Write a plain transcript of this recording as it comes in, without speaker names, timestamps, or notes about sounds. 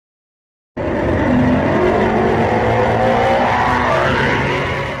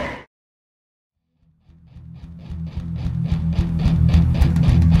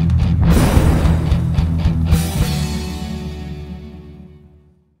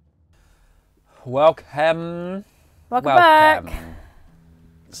Welcome. Welcome back.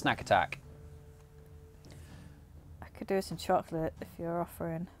 Snack attack. I could do some chocolate if you're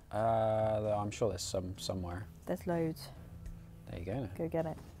offering. I'm sure there's some somewhere. There's loads. There you go. Go get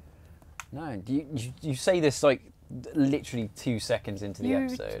it. No, you say this like literally 2 seconds into the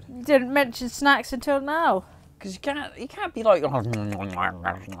episode. You didn't mention snacks until now. Because you can't be like whilst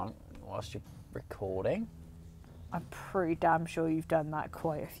you're recording. I'm pretty damn sure you've done that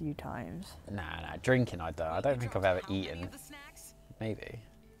quite a few times. Nah, drinking I don't think I've ever eaten. Maybe.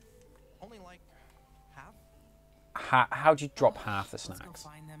 Only like half? How'd you drop half the snacks?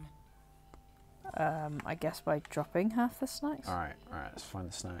 I guess by dropping half the snacks. Alright, let's find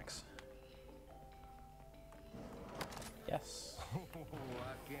the snacks. Yes. Oh,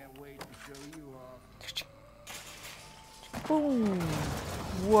 I can't wait to show you off. Boom.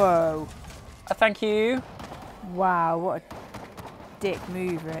 Whoa. Thank you. Wow, what a dick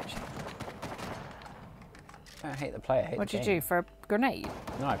move, Rich. I hate the player, I hate What'd the you game. do, for a grenade?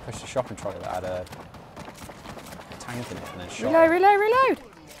 No, I pushed a shopping trolley that had a tank in it and then shot it. Reload!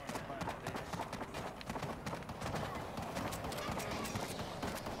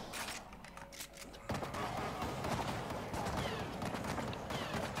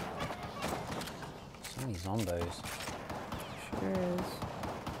 So many zombos. Sure is.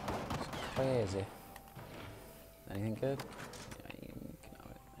 It's crazy. Anything good? Yeah, you can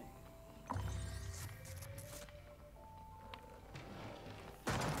have it.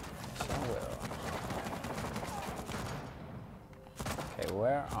 Yes, I will. Okay,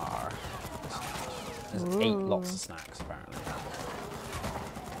 where are the snacks? There's 8 lots of snacks apparently.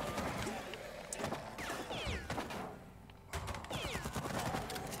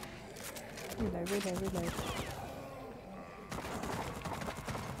 Reload.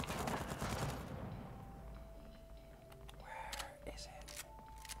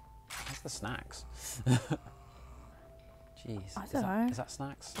 The snacks. Jeez. I don't know. Is that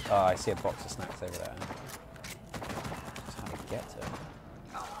snacks? Oh, I see a box of snacks over there. That's how you get to it.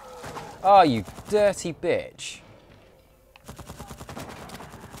 Oh, you dirty bitch.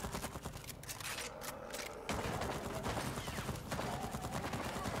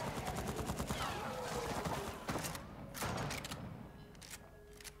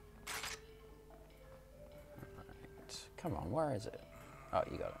 Right. Come on, where is it? Oh,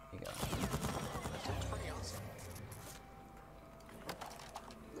 you got it. Pretty awesome.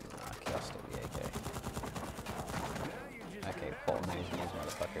 Okay, I'll still be AK. Okay, bottom nose these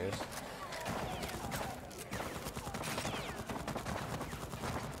motherfuckers.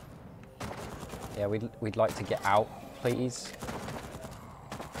 Yeah, we'd like to get out, please.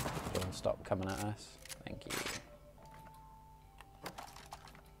 Don't stop coming at us. Thank you.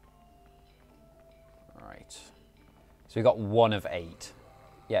 Right. So we got 1 of 8.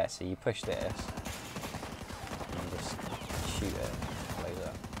 Yeah, so you push this and just shoot it, blows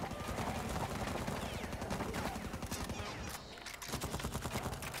up.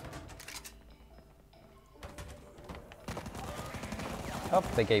 I hope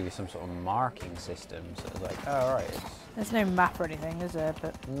they gave you some sort of marking system, so it was like, oh, right. There's no map or anything, is there?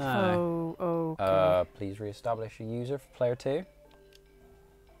 But No. Oh, okay. Please re-establish a user for player 2.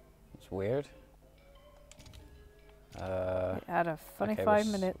 It's weird. It had a funny okay, 5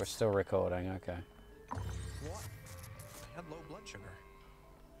 minutes. We're still recording, okay. What? I had low blood sugar.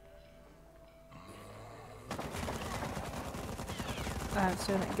 Let's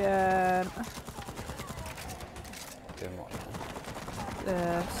do it again. Doing what now?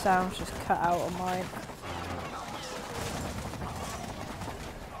 The sound's just cut out on mine.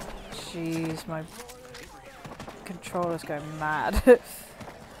 Jeez, my controller's going mad.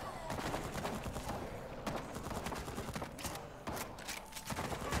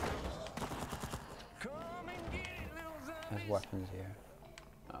 There's weapons here.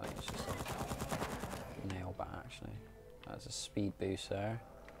 Oh, I think it's just a nail bat actually. That's a speed boost there.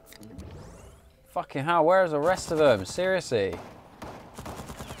 Fucking hell, where's the rest of them? Seriously.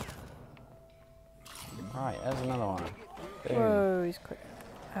 Right, there's another one. Boom. Whoa, he's quick.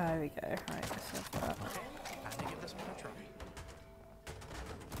 There we go. Right, let's have that. Had to give this one a try.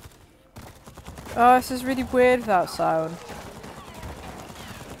 Oh, this is really weird without sound.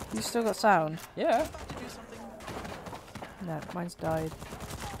 You still got sound? Yeah. No, mine's died.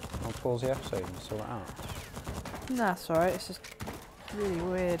 I'll pause the episode and sort it out. Nah, that's alright. It's just really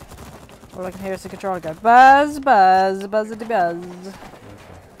weird. All I can hear is the controller go buzz, buzz, buzzity buzz. Okay.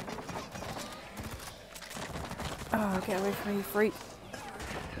 Oh, get away from me, you freak.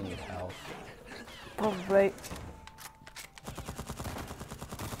 I need health. Probably.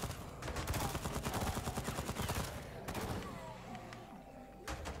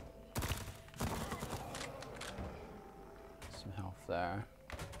 there.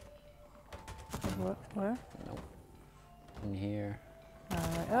 What? Where? Nope. In here.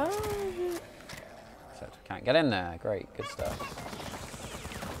 Oh, shit. Except I can't get in there. Great, good stuff.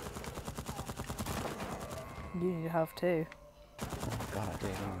 You need health too. Oh god, I do,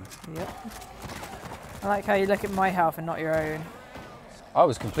 don't Yep. I like how you look at my health and not your own. I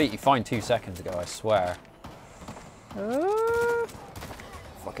was completely fine 2 seconds ago, I swear. Oh,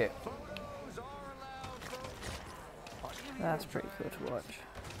 Fuck it. that's pretty cool to watch.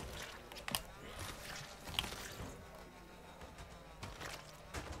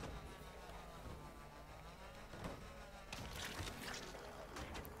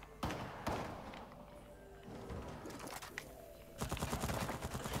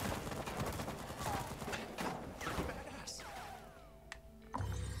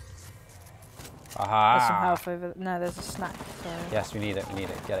 Aha! There's some health over. No, there's a snack. So Yes, we need it, we need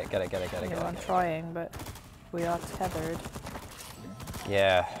it. Get it, get it, get it, get it, yeah, get I'm it. trying, but we are tethered.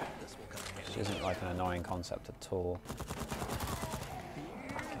 Yeah. Which isn't like an annoying concept at all.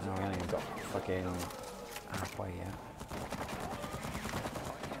 No, we haven't even got fucking halfway yet.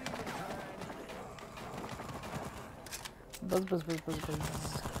 Buzz, buzz, buzz, buzz,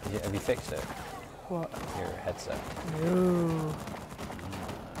 buzz. Have you fixed it? What? Your headset. No.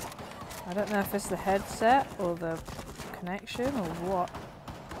 I don't know if it's the headset or the connection or what,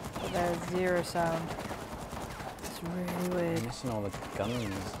 but there's zero sound. It's really I'm weird. missing all the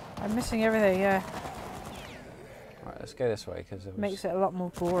guns. I'm missing everything, yeah. Right, let's go this way because it Makes it a lot more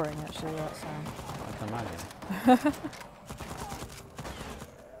boring actually, that sound. I can imagine.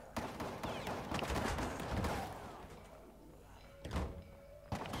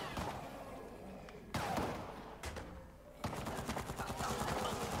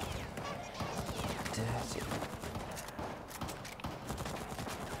 Dirty.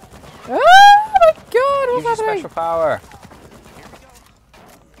 Oh my god, Use what's your happening? special power.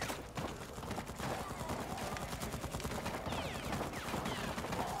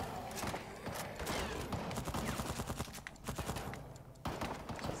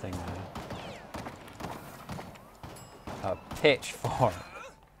 It's a thing there. A pitchfork.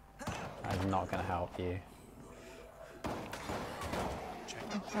 That is not going to help you.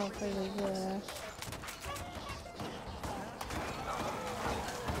 Health over there.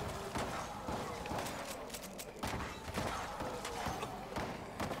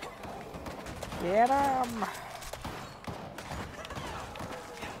 Get him!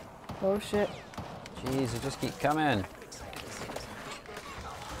 Oh shit. Jeez, they just keep coming.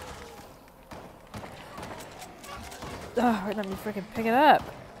 Oh, wait, let me freaking pick it up.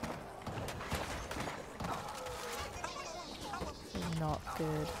 This is not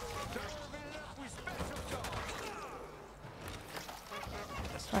good.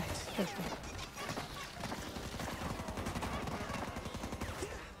 Right, okay.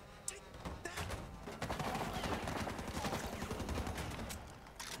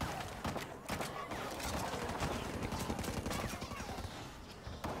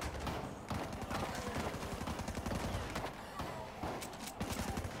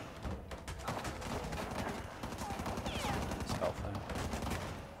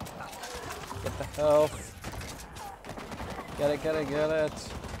 Get the health. Get it, get it, get it.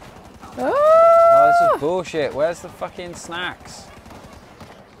 Ah! Oh, this is bullshit. Where's the fucking snacks?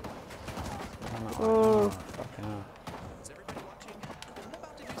 Oh. Fucking hell. Is everybody watching? I'm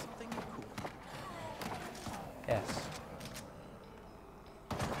about to do something cool. Yes.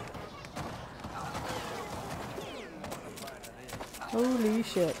 Holy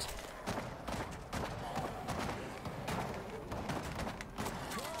shit.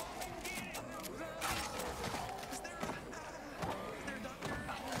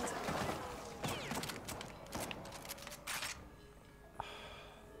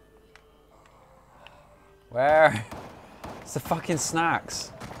 Where? It's the fucking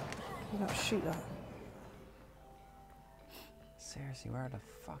snacks. You gotta shoot that. Seriously, where are the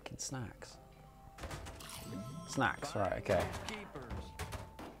fucking snacks? Snacks, right, okay.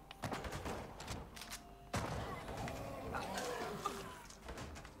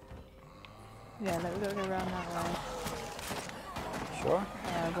 Yeah, we gotta go around that way. Sure?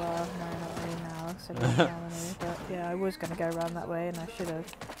 Well, no, not really now, so I'm down anyway, but yeah, I was gonna go around that way and I should have.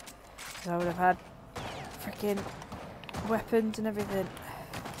 Because I would have had freaking weapons and everything.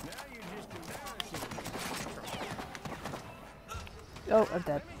 Oh, I'm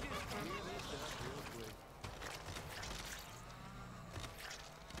dead.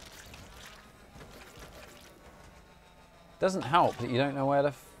 Doesn't help that you don't know where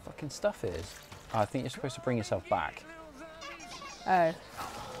the fucking stuff is. Oh, I think you're supposed to bring yourself back. Oh.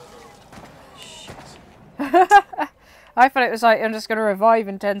 Shit. I thought it was like, I'm just going to revive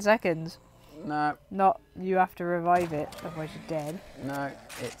in 10 seconds. No, Not, you have to revive it, otherwise you're dead. no,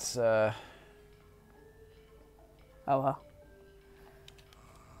 it's Oh well.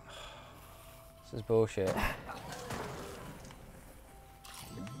 this is bullshit.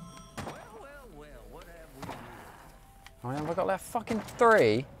 How many have I got left? Fucking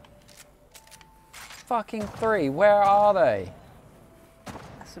 3. Fucking 3. Where are they?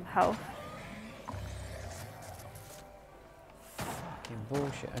 That's some health. Fucking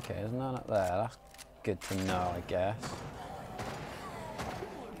bullshit. Okay, there's none up there. That's good to know, I guess.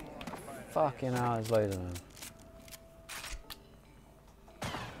 Fucking hell, there's loads of them.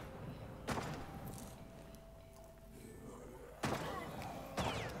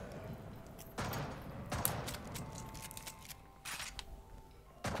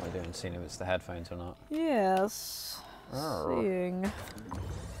 What are we doing? Seeing if it's the headphones or not. Yes. Arr. Seeing.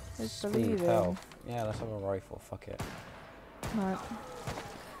 Is Speed believing. health. Yeah, let's have a rifle. Fuck it. Right.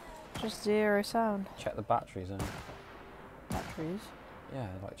 Just 0 sound. Check the batteries in. Batteries. Yeah,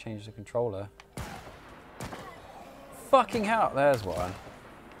 like change the controller. Fucking hell, there's one.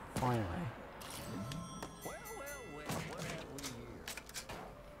 Finally.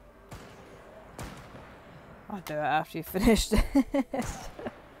 I'll do it after you finished this.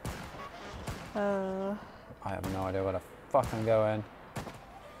 I have no idea where the fuck I'm going.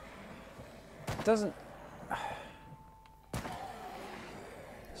 It doesn't...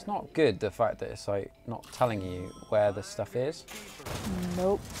 It's not good, the fact that it's like not telling you where the stuff is.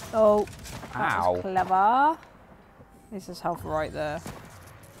 Nope. Oh. That Ow. was clever. This is health right there.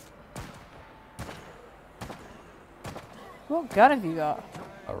 What gun have you got?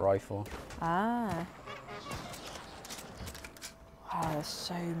 A rifle. Ah. Wow, there's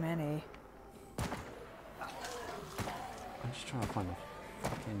so many. I'm just trying to find the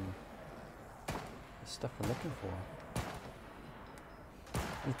fucking... the stuff we're looking for.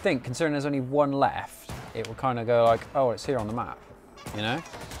 You'd think, considering there's only one left, it will kind of go like, oh, it's here on the map, you know?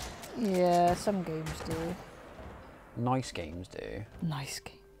 Yeah, some games do. Nice games do. Nice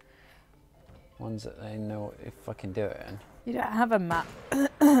game. Ones that they know what they fucking do it in. You don't have a map.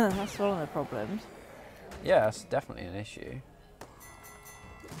 That's one of the problems. Yeah, that's definitely an issue.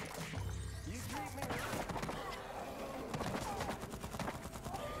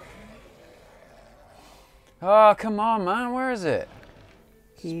 Oh, come on, man. Where is it?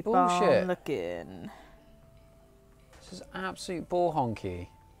 Keep bullshit. on looking. This is absolute bull honky.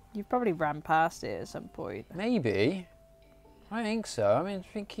 You probably ran past it at some point. Maybe. I think so. I mean,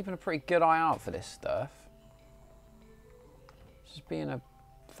 I've been keeping a pretty good eye out for this stuff. Just being a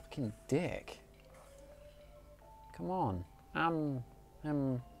fucking dick. Come on. Ham.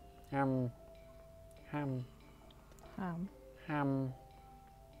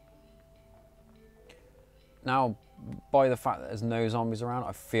 Now, by the fact that there's no zombies around,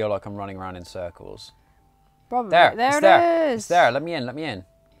 I feel like I'm running around in circles. Probably. There, There it's it there. is. It's there. Let me in. Let me in.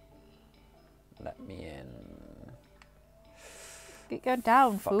 Let me in. Go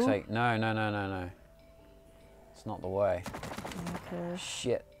down, Fuck's fool. sake. No, no, no, no, no. It's not the way. Okay.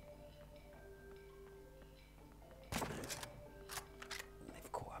 Shit.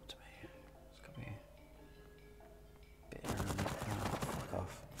 They've caught up to me. It's got to be a bit around. Oh, fuck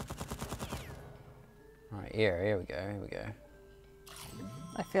off. Right, here we go, here we go.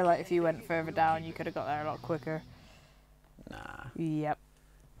 I feel like if you went further down, you could have got there a lot quicker. Nah, Yep.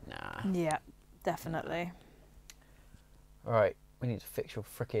 nah. Yep. Definitely. Alright, we need to fix your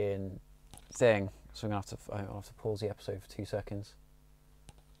frickin' thing. So I'm gonna I'll have to pause the episode for 2 seconds.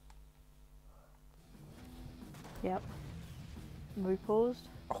 Yep. We paused.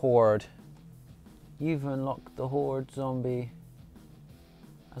 Horde. You've unlocked the Horde zombie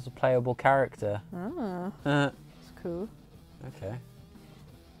as a playable character. Ah, Okay. that's cool.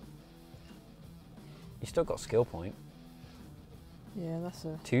 You still got skill point. Yeah, that's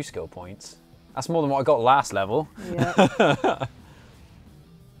a... 2 skill points. That's more than what I got last level. Yeah.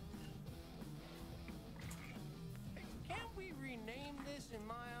 Can't we rename this in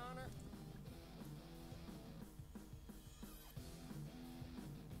my honor?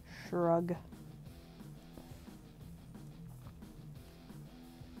 Shrug.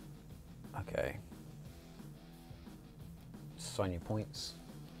 Okay. Sign your points.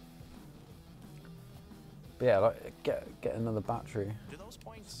 But yeah, like get another battery. Do those It's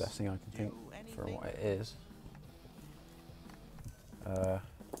points the best thing I can think for anything? what it is.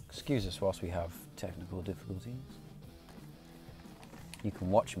 Excuse us whilst we have technical difficulties. You can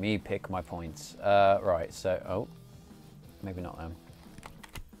watch me pick my points. Right, so oh, maybe not them.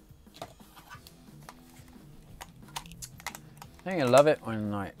 Don't you love it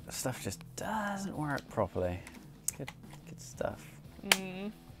when like stuff just doesn't work properly? Good stuff.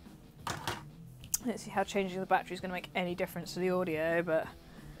 Let's see how changing the battery is going to make any difference to the audio, but...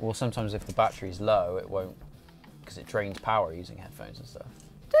 Well, sometimes if the battery's low, it won't, because it drains power using headphones and stuff.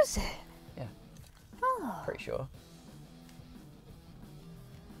 Does it? Yeah. Oh. Pretty sure.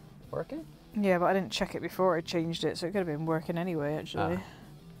 Working? Yeah, but I didn't check it before I changed it, so it could have been working anyway, actually.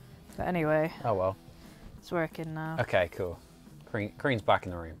 But anyway. Oh well. It's working now. Okay, cool. Green's back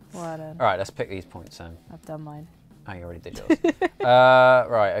in the room. Well then. Alright, let's pick these points then. I've done mine. Oh, you already did yours.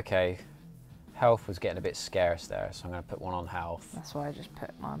 Right, okay. Health was getting a bit scarce there, so I'm going to put one on health. That's why I just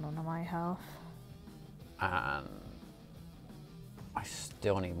put mine on my health. And I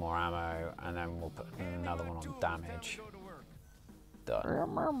still need more ammo, and then we'll put another one on damage. Done.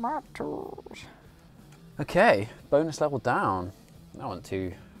 Okay, bonus level down. That wasn't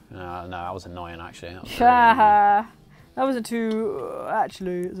too... no, that was annoying actually. That was really annoying. That wasn't too...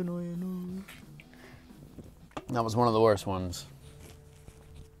 actually, it's annoying. That was one of the worst ones.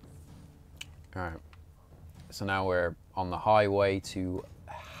 Alright. So now we're on the highway to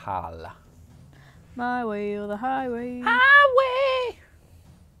Hal. My way or the highway. Highway!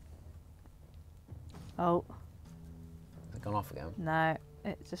 Oh. Has it gone off again? No,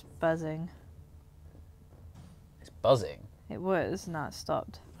 it's just buzzing. It's buzzing? It was, now it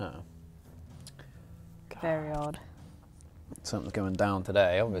stopped. Oh. Very odd. Something's going down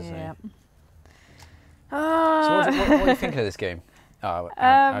today, obviously. Yeah. So what do you think of this game? Oh,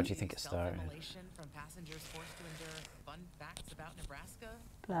 how do you think it started? From passengers forced to endure fun facts about Nebraska.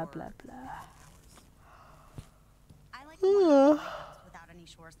 Blah, blah, blah. I like the without any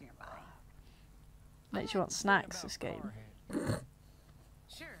shores nearby. Makes you want snacks, this game.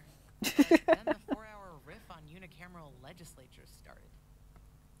 Sure. But then the 4-hour riff on unicameral legislatures started.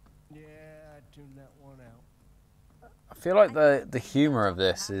 Yeah, I tuned that one out. I feel like the humour of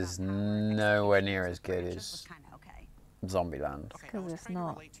this is nowhere near as good as Zombieland. Okay, Because I was it's trying to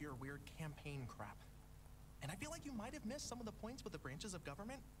not. relate to your weird campaign crap. And I feel like you might have missed some of the points with the branches of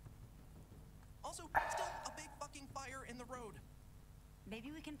government. Also, still a big fucking fire in the road.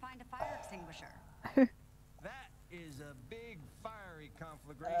 Maybe we can find a fire extinguisher. That is a big fiery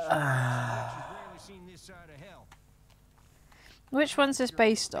conflagration. Which has rarely seen this side of hell. Which one's this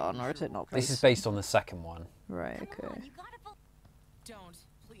based on, or is it not based? This is based on the second one. Right, Come okay. on, you gotta Don't,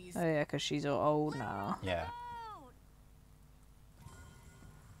 please. Oh yeah, because she's all old now. Yeah.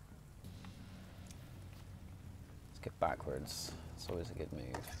 Let's get backwards. It's always a good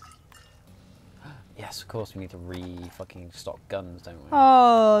move. Yes, of course we need to fucking stock guns, don't we?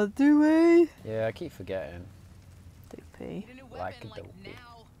 Oh, do we? Yeah, I keep forgetting. DP. Need a new Like weapon, a dope.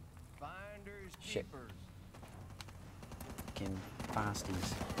 now. Finders Shit. keepers. Fucking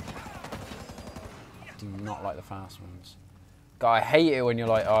fasties. Do not like the fast ones. God, I hate it when you're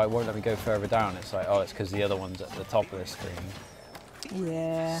like, oh, it won't let me go further down. It's like, oh, it's because the other one's at the top of the screen.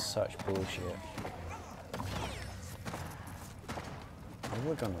 Yeah. Such bullshit. Maybe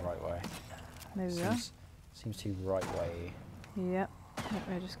we're going the right way. Maybe we are. Seems too right way. Yep. I think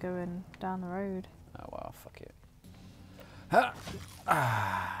we're just going down the road. Oh well, fuck it.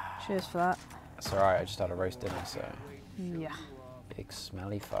 Cheers for that. That's alright, I just had a roast dinner, so Yeah. big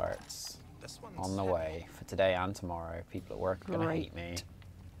smelly farts This one's on the way for today and tomorrow. People at work are gonna hate me.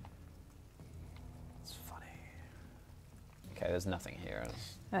 It's funny. Okay, there's nothing here.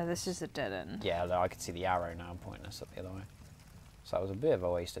 Oh, this is a dead end. Yeah, I can see the arrow now pointing us up the other way. So that was a bit of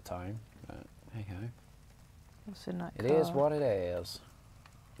a waste of time, but there you go. What's in that It car? is what it is.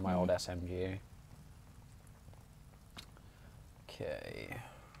 My old SMG. Okay.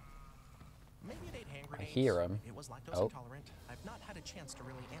 Maybe it ate hand I grenades. hear 'em. It was lactose Oh. intolerant. I've not had a chance to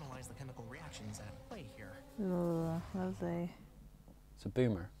really analyze the chemical reactions at play here. Oh, lovely. It's a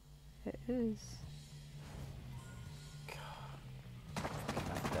boomer. It is.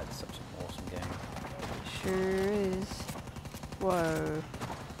 That's such an awesome game. Sure is. Whoa.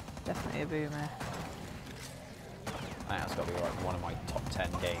 Definitely a boomer. I think that's got to be like one of my top 10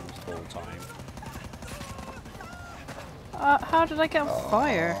 games of all time. How did I get on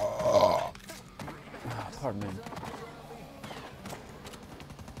fire? Oh, pardon me.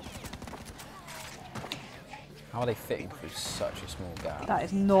 How are they fitting through such a small gap? That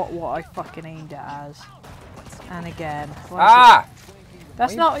is not what I fucking aimed it as. And again. Ah!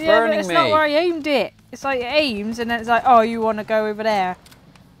 That's Why are not. you Yeah, but burning it's not me? where I aimed it. It's like it aims, and then it's like, oh, you want to go over there?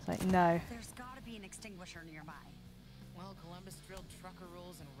 It's like no. There's gotta be an extinguisher nearby. Well, Columbus drilled trucker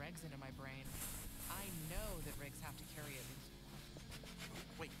rules and regs into my brain. I know that rigs have to carry at least.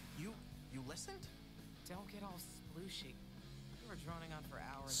 Wait, you listened? Don't get all splooshy. We were droning on for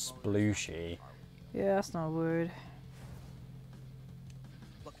hours. while we were Splooshy. Yeah, that's not a word.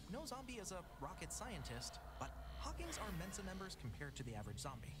 Look, no zombie is a rocket scientist, but Vikings are Mensa members compared to the average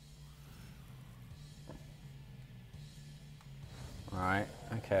zombie. Right,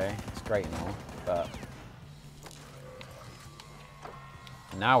 okay, it's great and all, but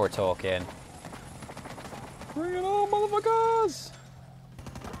now we're talking. Bring it on, motherfuckers!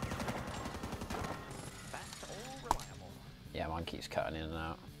 Fast or reliable? Yeah, mine keeps cutting in and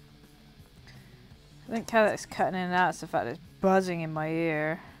out. I think how that's cutting in and out is the fact that it's buzzing in my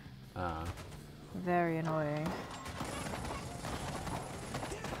ear. Ah. Very annoying.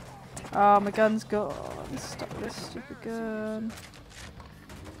 Oh, my gun's gone. Stop this stupid gun.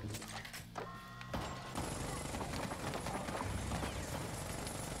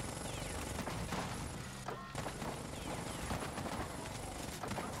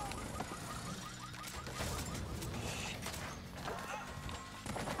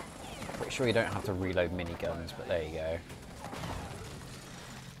 Pretty sure you don't have to reload miniguns, but there you go.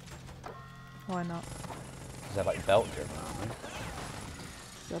 Why not? Because they're like belt driven, aren't they?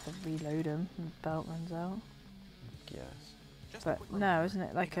 You have to reload them when the belt runs out. Yes. But no, isn't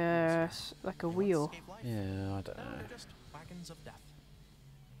it like a wheel? Yeah, I don't know. Just wagons of death.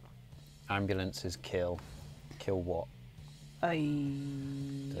 Ambulances kill. Kill what? I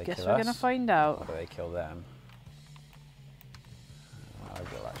they guess kill we're gonna us? find Or out. do they kill them? I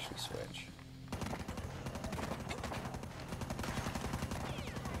will actually switch.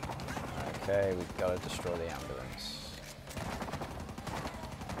 Okay, we've got to destroy the ambulance.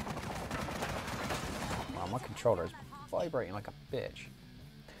 Wow, my controller is vibrating like a bitch.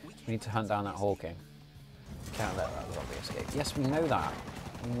 We need to hunt down that Hawking. Can't let that zombie escape. Yes, we know that.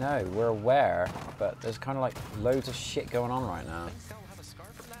 We know, we're aware, but there's kind of like loads of shit going on right now Think I'll have a scar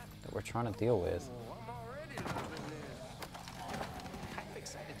from that? that we're trying to deal with. Oh, I'm already loving this. Kind of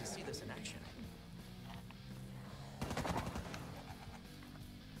excited to see this in action.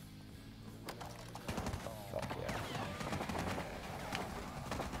 Fuck yeah.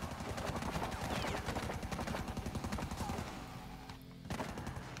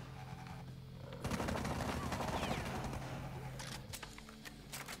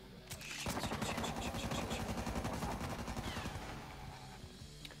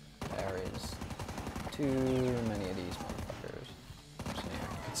 There is too many of these motherfuckers.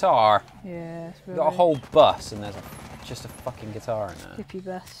 Guitar! Yeah, it's We've got a whole bus and there's just a fucking guitar in there. hippie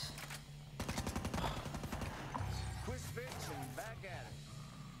bus. Quick fix and back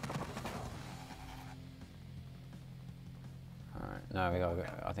at it. Alright, no, we gotta go.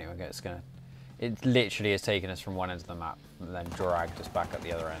 I think it's gonna. It literally has taken us from one end of the map and then dragged us back at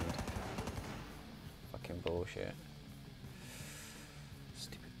the other end. Fucking bullshit.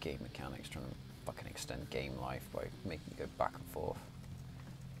 Stupid game mechanics trying to fucking extend game life by making you go back and forth.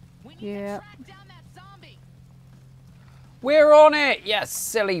 We need Yeah. to track down that zombie. We're on it! You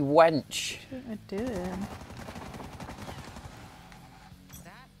silly wench! What am I doing?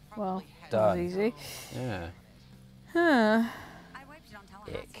 That Well, probably had that was Done. easy. Yeah. Huh. I wiped it on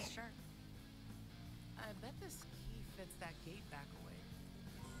Tallahassee's Ick. shirt. I bet this key fits that gate back away.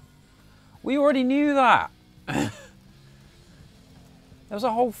 We already knew that! There was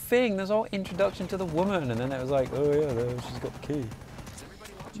a whole thing, there's a whole introduction to the woman, and then it was like, oh yeah, there, she's got the key. Is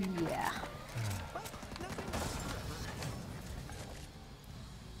everybody watching? Yeah.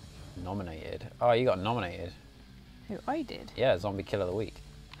 Nominated. Oh, you got nominated. Who I did? Yeah, Zombie Kill of the Week.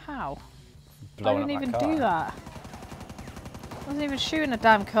 How? Blowing I didn't up even that car. do that. I wasn't even shooting a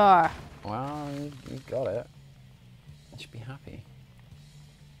damn car. Well, you got it. You should be happy.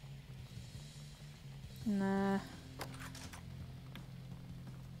 Nah.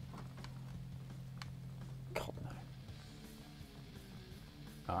 God, no.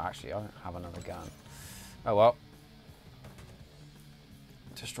 Oh, actually, I don't have another gun. Oh, well.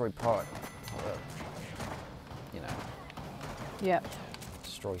 Destroy part. You know, Yep.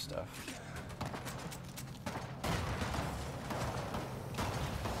 destroy stuff.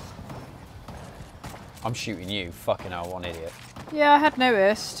 I'm shooting you. Fucking hell, one idiot. Yeah, I had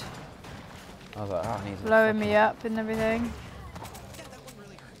noticed. I was like, oh, I need to Blowing me fucking- up and everything. Yeah, that one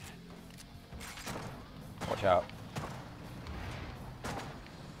really hurt. Watch out.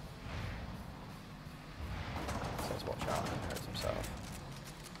 Says watch out and then hurts himself.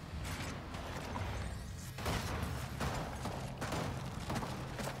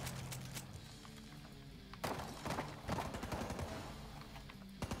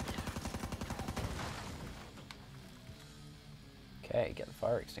 Okay, get the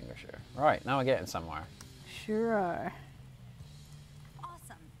fire extinguisher. Right, now we're getting somewhere. Sure are.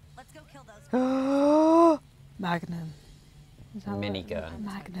 Awesome. Let's go kill those. Magnum. Is that what- Minigun.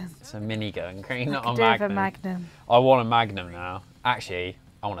 Magnum. It's a minigun, Green, not I a could do with magnum. a magnum. I want a magnum now. Actually,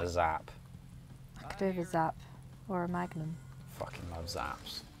 I want a zap. I could do with a zap. Or a magnum. Fucking love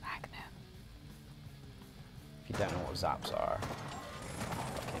zaps. Magnum. If you don't know what zaps are,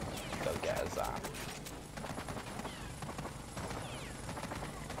 fucking go get a zap.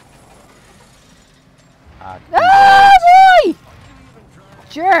 Ah, boy!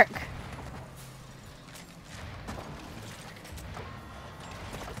 Jerk!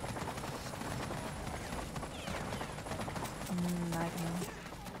 Magnum.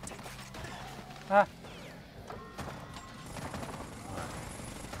 Ah.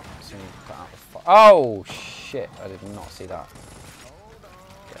 So you put out the oh shit! I did not see that.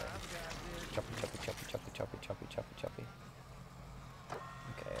 Okay. Choppy, choppy, choppy, choppy, choppy, choppy, choppy, choppy.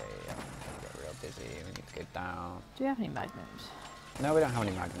 Okay, I'm gonna get real busy. We need to go down. Do you have any magnums? No, we don't have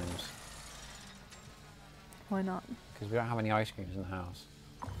any magnums Why not? because we don't have any ice creams in the house.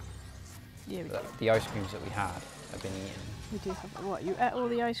 Yeah, we do. The ice creams that we had have been eaten. We do have. What? You ate all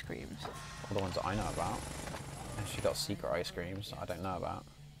the ice creams? All the ones that I know about. And she got secret ice creams I don't know about.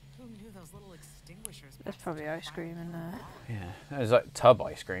 Who knew those little extinguishers? There's probably ice cream in there. Yeah, there's like tub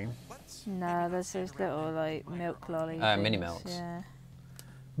ice cream. No, there's those little like milk lolly. Mini things, milks. Yeah.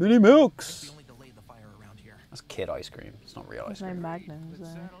 Mini milks. We only delayed the fire around here. That's kid ice cream. It's not real ice There's no cream. magnums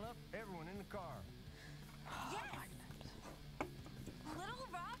Let's there. saddle up. Everyone in the car. Little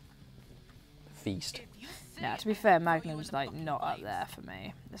rough. Feast. Nah, to be fair, magnum's like not up there for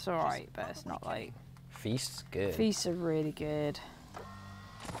me. It's alright, but it's not like. Feast's good. Feasts are really good.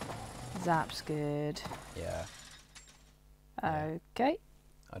 Zap's good. Yeah, Okay.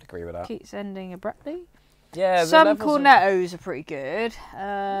 I'd agree with that. Keeps ending abruptly. Yeah, the Some levels are- cornettos are pretty good.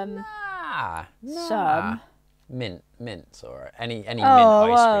 Nah, Some. Mint's alright. Any mint Oh, ice wow,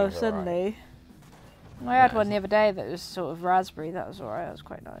 cream's alright. suddenly. I had Yeah, one the other day that was sort of raspberry. That was alright. That was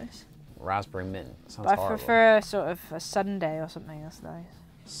quite nice. Raspberry mint. Sounds But I horrible. prefer sort of a sundae or something. That's nice.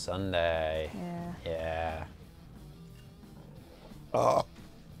 Sunday. Yeah. Yeah.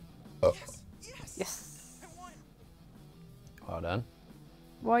 Yes. Well done.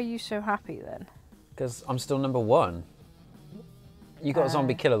 Why are you so happy then? Because I'm still number 1. You got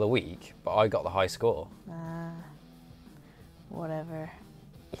Zombie Kill of the Week, but I got the high score. Whatever.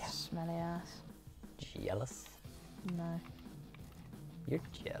 Smelly ass. Jealous? No. You're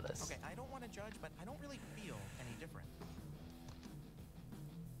jealous. Okay, I don't want to judge, but I don't really feel any different.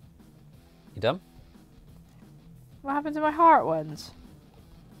 You done? What happened to my heart ones?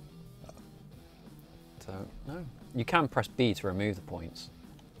 Don't know. You can press B to remove the points.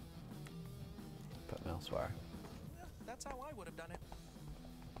 Put them elsewhere. Yeah, that's how I would have done it.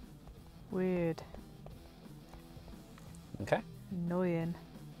 Weird. Okay. Annoying.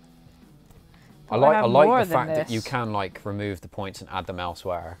 I Thought like had more the than fact that you this. can like remove the points and add them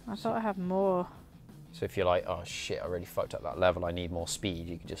elsewhere. I thought I had more. So if you're like, oh shit, I really fucked up that level, I need more speed,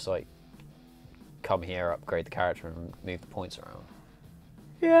 you can just like come here, upgrade the character and move the points around.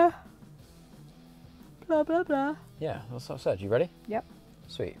 Yeah. Blah blah blah. Yeah, that's what I said. You ready? Yep.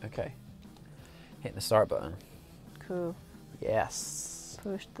 Sweet, okay. Hitting the start button. Cool. Yes.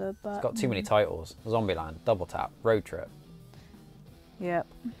 Push the button. It's got too many titles. Zombieland, Double Tap, Road Trip. Yep.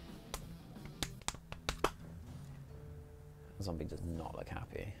 Zombie does not look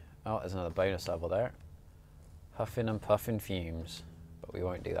happy. Oh, there's another bonus level there. Huffing and puffing fumes. But we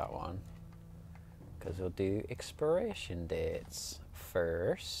won't do that one. Because we'll do expiration dates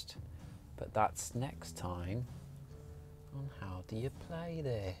first. But that's next time on How Do You Play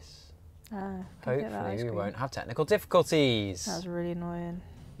This. Hopefully we won't have technical difficulties. That was really annoying.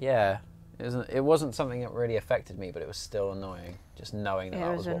 Yeah. It wasn't something that really affected me, but it was still annoying. Just knowing that It that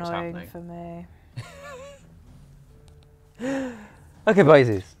was was what was annoying happening. for me. Okay, bye.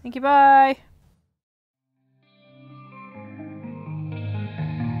 Thank you, bye.